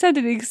 And they said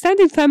that the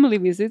extended family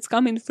visits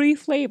come in 3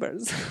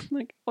 flavors.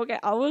 Like, okay,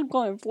 I will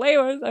call them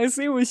flavors. I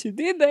see what you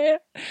did there.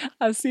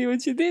 Or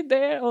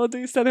do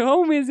you stay at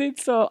home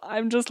visits? So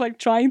I'm just like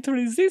trying to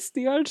resist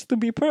the urge to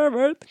be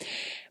pervert.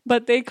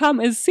 But they come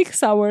as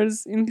 6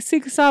 hours, in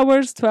 6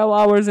 hours, 12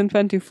 hours, and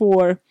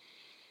 24.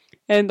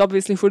 And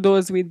obviously for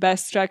those with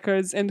best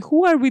records and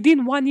who are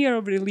within 1 year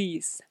of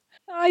release.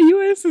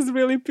 US is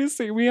really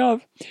pissing me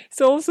off.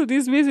 So also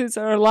these visits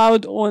are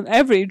allowed on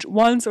average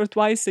once or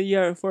twice a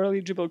year for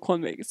eligible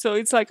convicts. So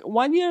it's like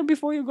 1 year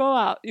before you go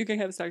out, you can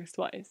have sex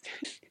twice.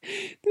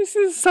 This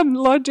is some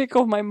logic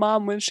of my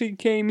mom when she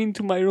came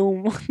into my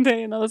room one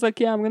day and I was like,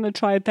 yeah, I'm gonna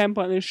try a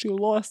tampon, and she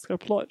lost her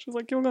plot. She was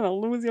like, you're gonna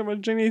lose your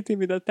virginity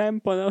with a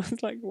tampon. I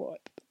was like, what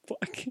the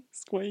fuck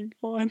is going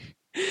on?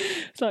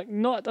 It's like,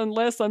 not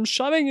unless I'm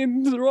shoving it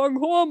into the wrong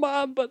hole,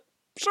 Mom, but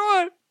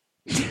sure.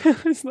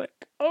 It's like,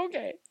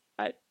 okay,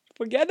 I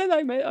forget that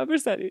I ever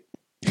said it.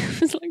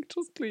 It's like,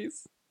 just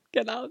please,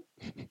 get out.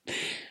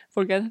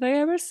 Forget that I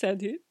ever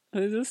said it.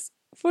 Just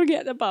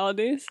forget about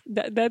this.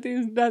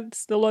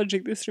 That's the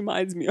logic this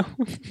reminds me of.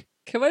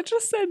 Have I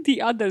just said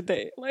the other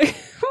day? Like,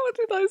 what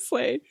did I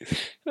say?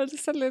 I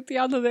just said like the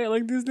other day,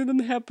 like this didn't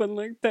happen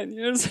like 10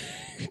 years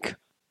ago.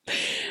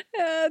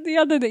 The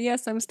other day,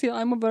 yes, I'm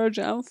a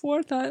virgin.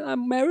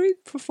 I'm married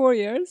for 4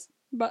 years,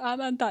 but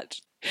I'm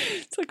untouched.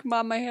 It's like,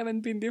 Mom, I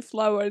haven't been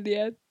deflowered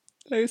yet.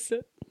 I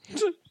said,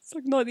 it's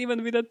like, not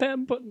even with a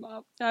tampon,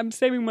 Mom. I'm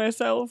saving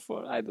myself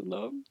for, I don't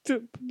know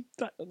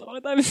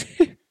what I'm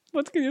saying.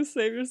 What can you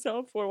save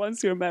yourself for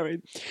once you're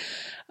married?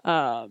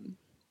 That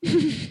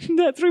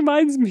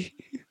reminds me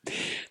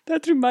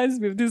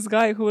of this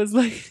guy who was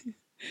like,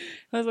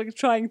 I was like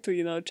trying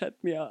to, chat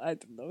me out, I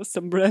don't know,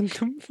 some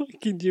random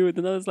fucking dude,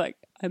 and I was like,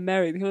 I'm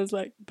married. He was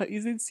like, but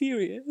is it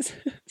serious?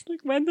 It's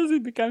like, when does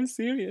it become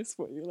serious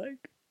for you?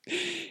 Like,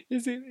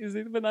 is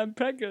it when I'm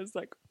pregnant? It's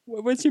like,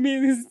 what you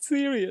mean, is it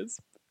serious?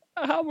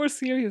 How more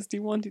serious do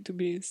you want it to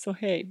be? So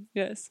hey,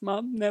 yes,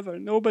 Mom, never,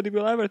 nobody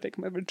will ever take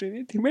my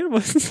virginity. Where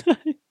was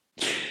I?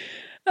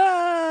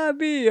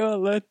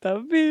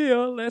 Violetta,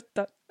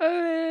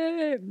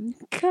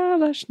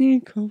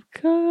 Kalashnikov.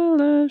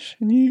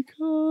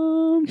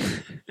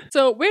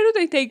 So where do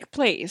they take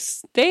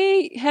place?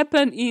 They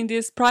happen in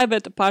these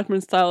private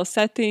apartment style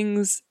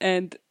settings,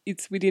 and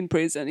it's within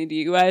prison in the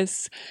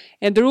US.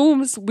 And the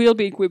rooms will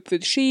be equipped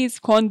with sheets,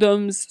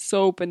 condoms,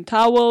 soap and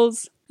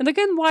towels. And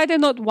again, why they're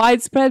not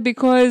widespread?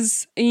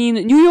 Because in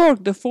New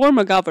York, the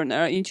former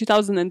governor in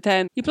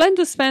 2010, he planned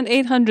to spend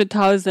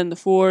 $800,000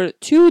 for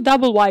 2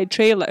 double-wide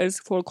trailers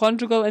for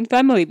conjugal and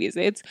family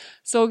visits.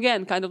 So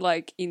again, kind of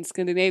like in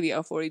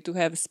Scandinavia, for it to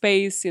have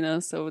space,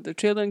 so the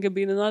children can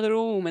be in another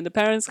room and the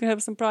parents can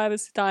have some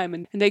privacy time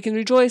and they can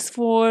rejoice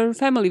for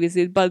family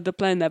visit. But the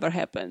plan never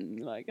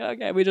happened. Like,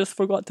 okay, we just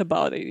forgot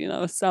about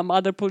it. Some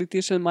other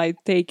politician might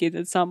take it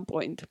at some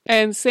point.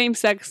 And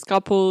same-sex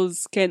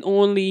couples can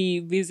only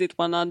visit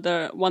one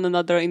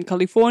another in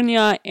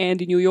California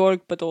and in New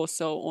York, but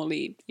also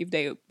only if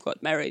they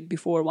got married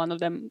before one of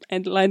them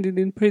and landed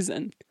in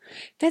prison.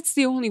 That's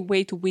the only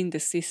way to win the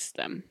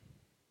system.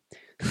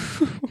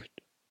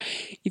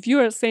 If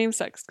you're a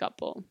same-sex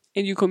couple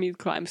and you commit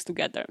crimes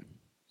together,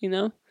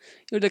 you're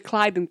the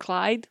Clyde and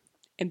Clyde,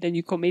 and then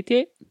you commit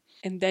it,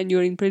 and then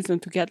you're in prison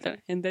together,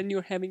 and then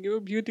you're having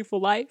your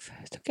beautiful life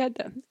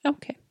together.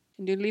 Okay.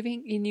 And you're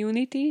living in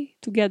unity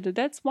together.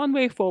 That's one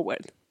way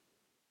forward.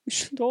 We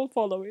should all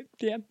follow it.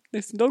 Yeah.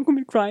 Listen, don't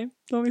commit crime.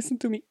 Don't listen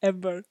to me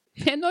ever.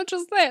 And not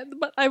just that,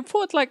 but I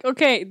thought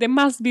okay, they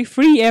must be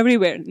free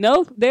everywhere.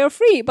 No, they are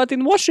free. But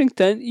in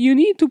Washington, you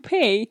need to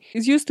pay.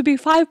 It used to be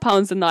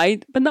 £5 a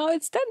night, but now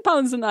it's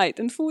 £10 a night,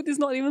 and food is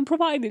not even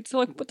provided. So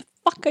what the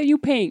fuck are you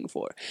paying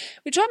for?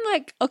 Which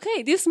I'm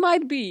okay, this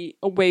might be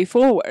a way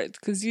forward.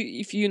 Because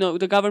if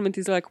the government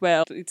is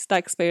well, it's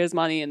taxpayers'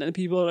 money, and then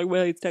people are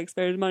well, it's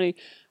taxpayers' money.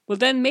 Well,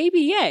 then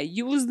maybe,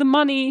 use the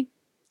money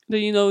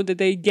that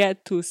they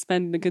get to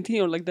spend in the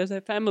canteen, or that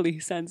their family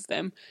sends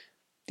them.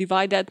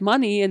 Divide that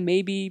money and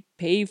maybe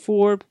pay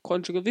for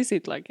conjugal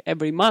visit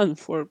every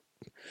month. Or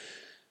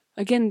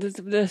again,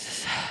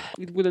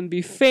 it wouldn't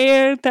be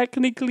fair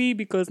technically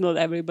because not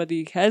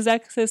everybody has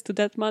access to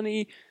that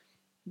money.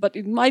 But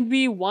it might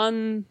be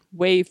one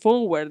way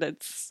forward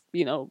that's,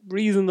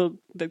 reasonable,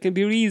 that can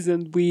be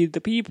reasoned with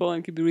the people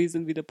and can be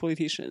reasoned with the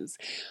politicians.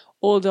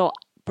 Although,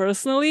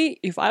 personally,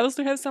 if I was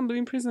to have somebody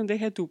in prison, they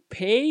had to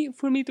pay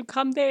for me to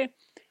come there,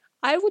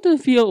 I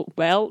wouldn't feel,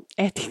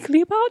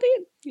 ethically about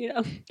it.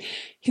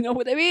 You know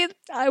what I mean?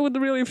 I would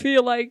really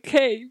feel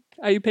hey,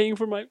 are you paying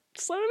for my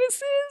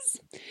services?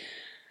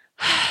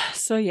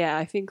 So yeah,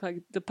 I think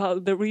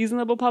the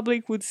reasonable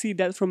public would see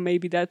that from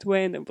maybe that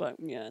way, and they'd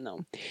be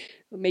no,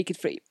 make it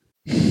free.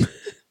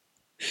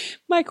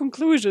 My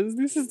conclusions.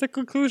 This is the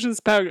conclusions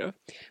paragraph.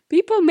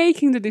 People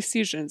making the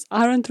decisions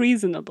aren't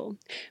reasonable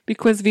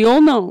because we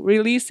all know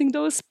releasing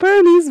those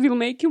spermies will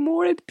make you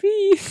more at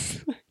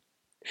peace.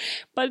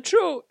 But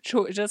true,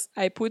 just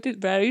I put it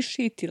very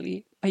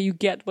shittily, but you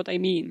get what I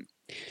mean.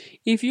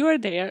 If you are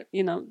there,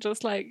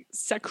 just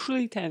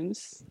sexually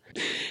tense,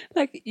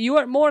 you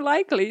are more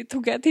likely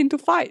to get into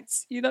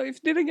fights. If you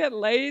didn't get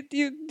laid,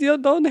 you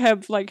don't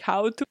have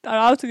how to are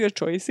out of your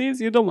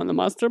choices. You don't want to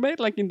masturbate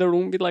in the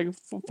room with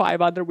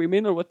 5 other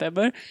women or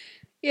whatever.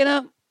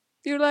 You're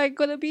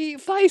gonna be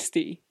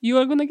feisty. You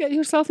are gonna get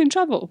yourself in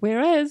trouble.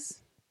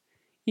 Whereas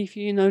if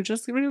you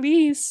just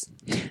release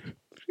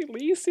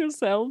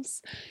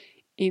yourselves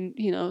in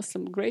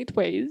some great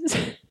ways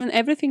and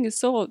everything is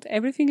solved,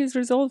 everything is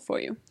resolved for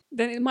you,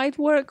 then it might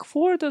work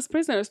for those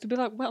prisoners to be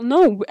well,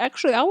 no,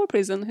 actually our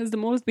prison has the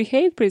most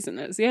behaved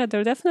prisoners. Yeah,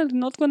 they're definitely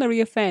not gonna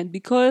reoffend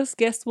because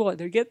guess what,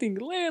 they're getting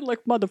laid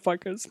like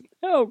motherfuckers.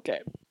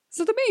 Okay,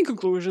 so the main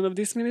conclusion of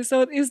this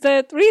Minisode is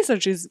that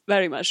research is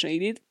very much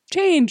needed,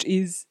 change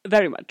is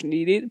very much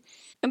needed,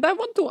 and I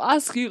want to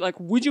ask you,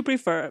 would you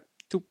prefer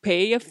to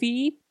pay a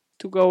fee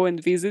to go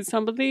and visit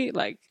somebody?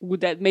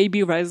 Would that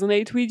maybe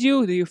resonate with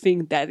you? Do you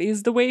think that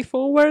is the way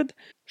forward?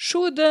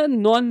 Should a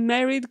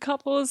non-married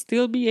couple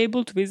still be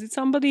able to visit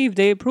somebody if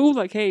they prove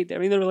hey,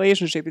 they're in a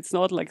relationship? It's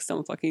not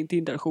some fucking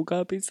Tinder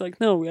hookup. It's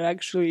no, we're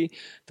actually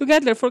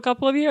together for a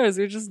couple of years.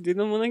 We just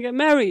didn't want to get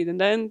married.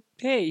 And then,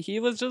 hey, he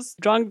was just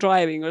drunk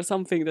driving or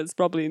something. That's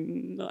probably,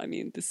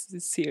 this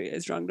is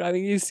serious. Drunk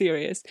driving is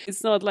serious.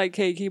 It's not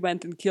hey, he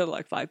went and killed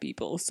 5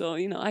 people. So,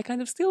 I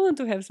kind of still want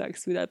to have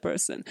sex with that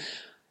person.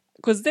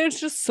 Because there's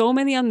just so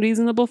many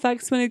unreasonable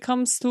facts when it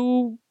comes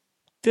to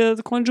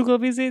the conjugal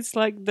visits,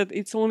 that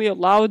it's only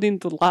allowed in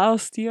the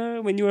last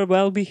year when you are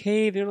well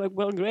behaved. You're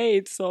well,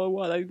 great, so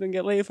what? I didn't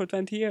get laid for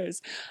 20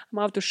 years. I'm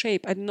out of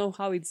shape. I don't know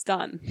how it's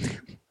done.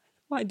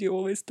 Why do you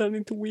always turn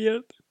into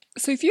weird?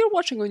 So if you're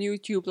watching on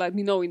YouTube, let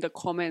me know in the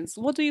comments,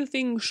 what do you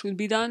think should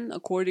be done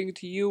according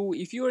to you?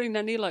 If you're in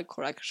any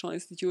correctional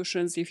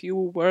institutions, if you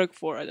work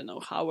for, I don't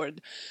know,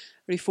 Howard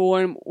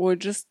Reform, or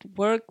just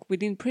work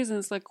within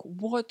prisons,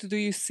 what do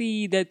you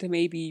see that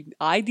maybe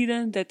I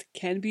didn't, that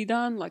can be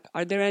done?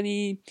 Are there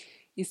any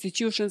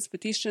institutions,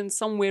 petitions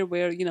somewhere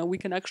where, we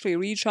can actually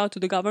reach out to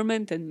the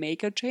government and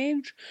make a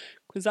change?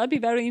 Because I'd be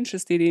very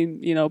interested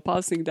in,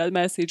 passing that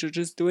message or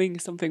just doing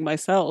something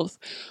myself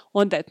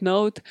on that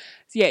note.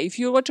 So yeah, if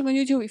you're watching on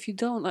YouTube, if you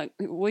don't,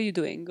 what are you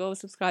doing? Go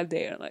subscribe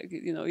there.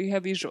 You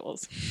have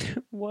visuals.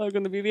 What are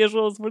going to be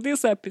visuals for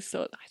this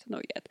episode? I don't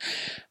know yet.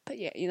 But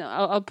yeah,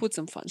 I'll put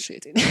some fun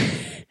shit in.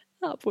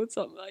 I'll put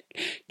some,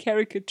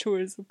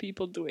 caricatures of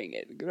people doing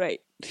it. Great.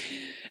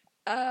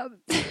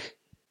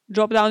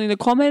 drop down in the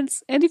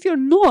comments. And if you're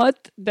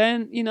not,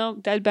 then,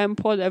 that BAMN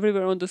pod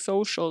everywhere on the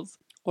socials.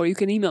 Or you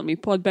can email me,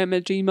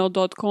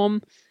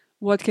 podbam@gmail.com.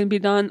 What can be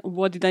done?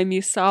 What did I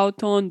miss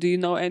out on? Do you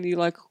know any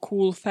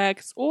cool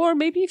facts? Or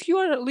maybe if you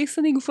are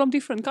listening from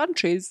different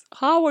countries,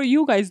 how are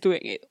you guys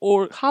doing it?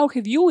 Or how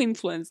have you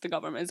influenced the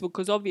governments?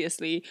 Because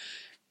obviously,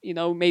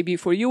 maybe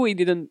for you it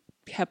didn't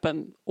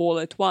happen all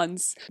at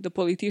once. The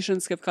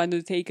politicians have kind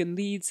of taken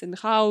leads, and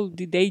how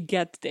did they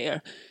get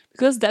there?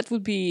 Because that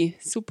would be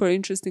super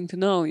interesting to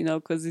know,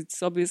 because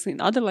it's obviously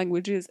in other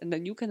languages, and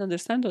then you can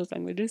understand those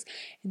languages,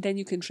 and then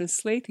you can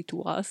translate it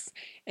to us,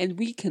 and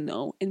we can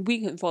know, and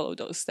we can follow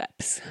those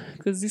steps.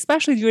 Because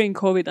especially during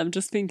COVID, I'm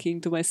just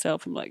thinking to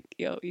myself, I'm like,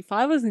 if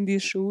I was in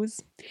these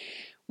shoes,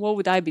 what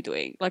would I be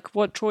doing?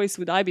 What choice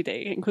would I be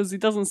taking? Because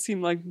it doesn't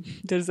seem like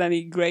there's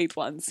any great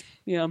ones.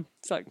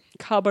 It's like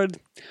cupboard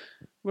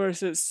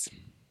versus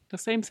the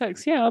same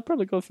sex. Yeah, I'll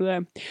probably go for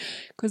them.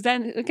 Because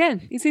then,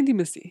 again, it's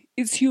intimacy.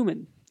 It's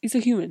human. It's a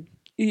human.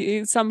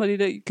 It's somebody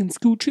that you can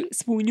scooch you,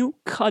 spoon you,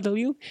 cuddle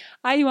you.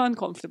 Are you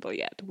uncomfortable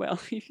yet? Well,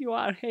 if you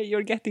are, hey,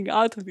 you're getting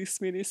out of this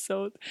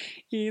minisode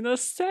in a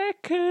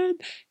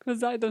second.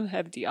 Because I don't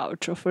have the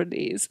outro for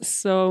these.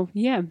 So,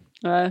 yeah.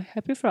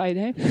 Happy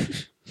Friday.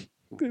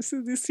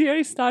 This year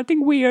is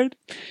starting weird.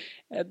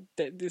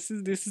 This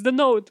is the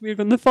note we're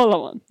gonna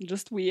follow on.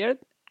 Just weird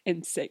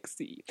and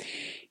sexy.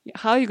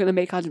 How are you gonna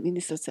make other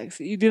minisodes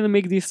sexy? You didn't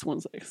make this one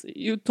sexy.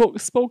 You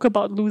spoke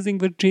about losing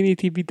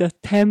virginity with a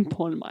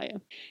tampon, Maya.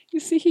 You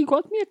see, he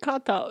got me a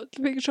cutout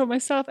picture of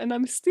myself, and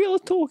I'm still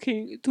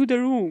talking to the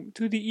room,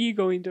 to the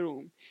ego in the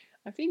room.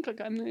 I think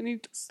I'm gonna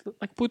need to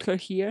put her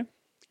here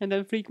and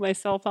then freak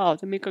myself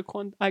out and make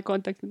eye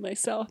contact with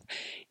myself.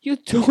 You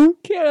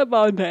don't care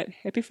about that.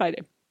 Happy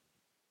Friday.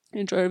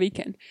 Enjoy your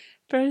weekend.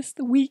 First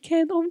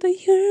weekend of the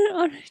year.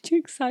 Aren't you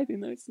excited?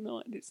 No, it's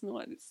not.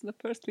 It's the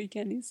first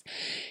weekend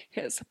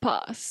has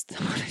passed.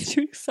 Aren't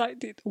you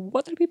excited?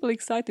 What are people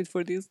excited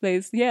for these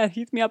days? Yeah,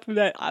 hit me up with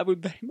that. I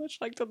would very much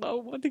like to know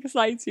what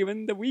excites you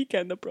when the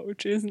weekend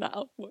approaches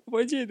now.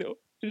 What do?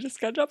 You just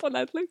catch up on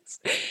Netflix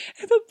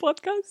and on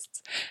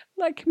podcasts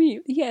like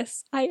me.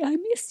 Yes, I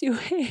miss you.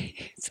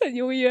 Hey, it's a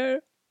new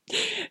year.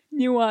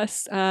 New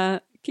us.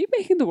 Keep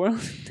making the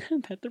world a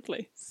better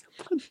place.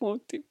 One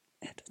motive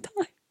at a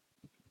time.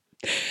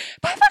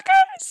 Bye,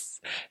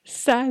 fuckers!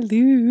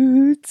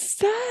 Salute!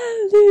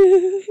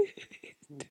 Salute!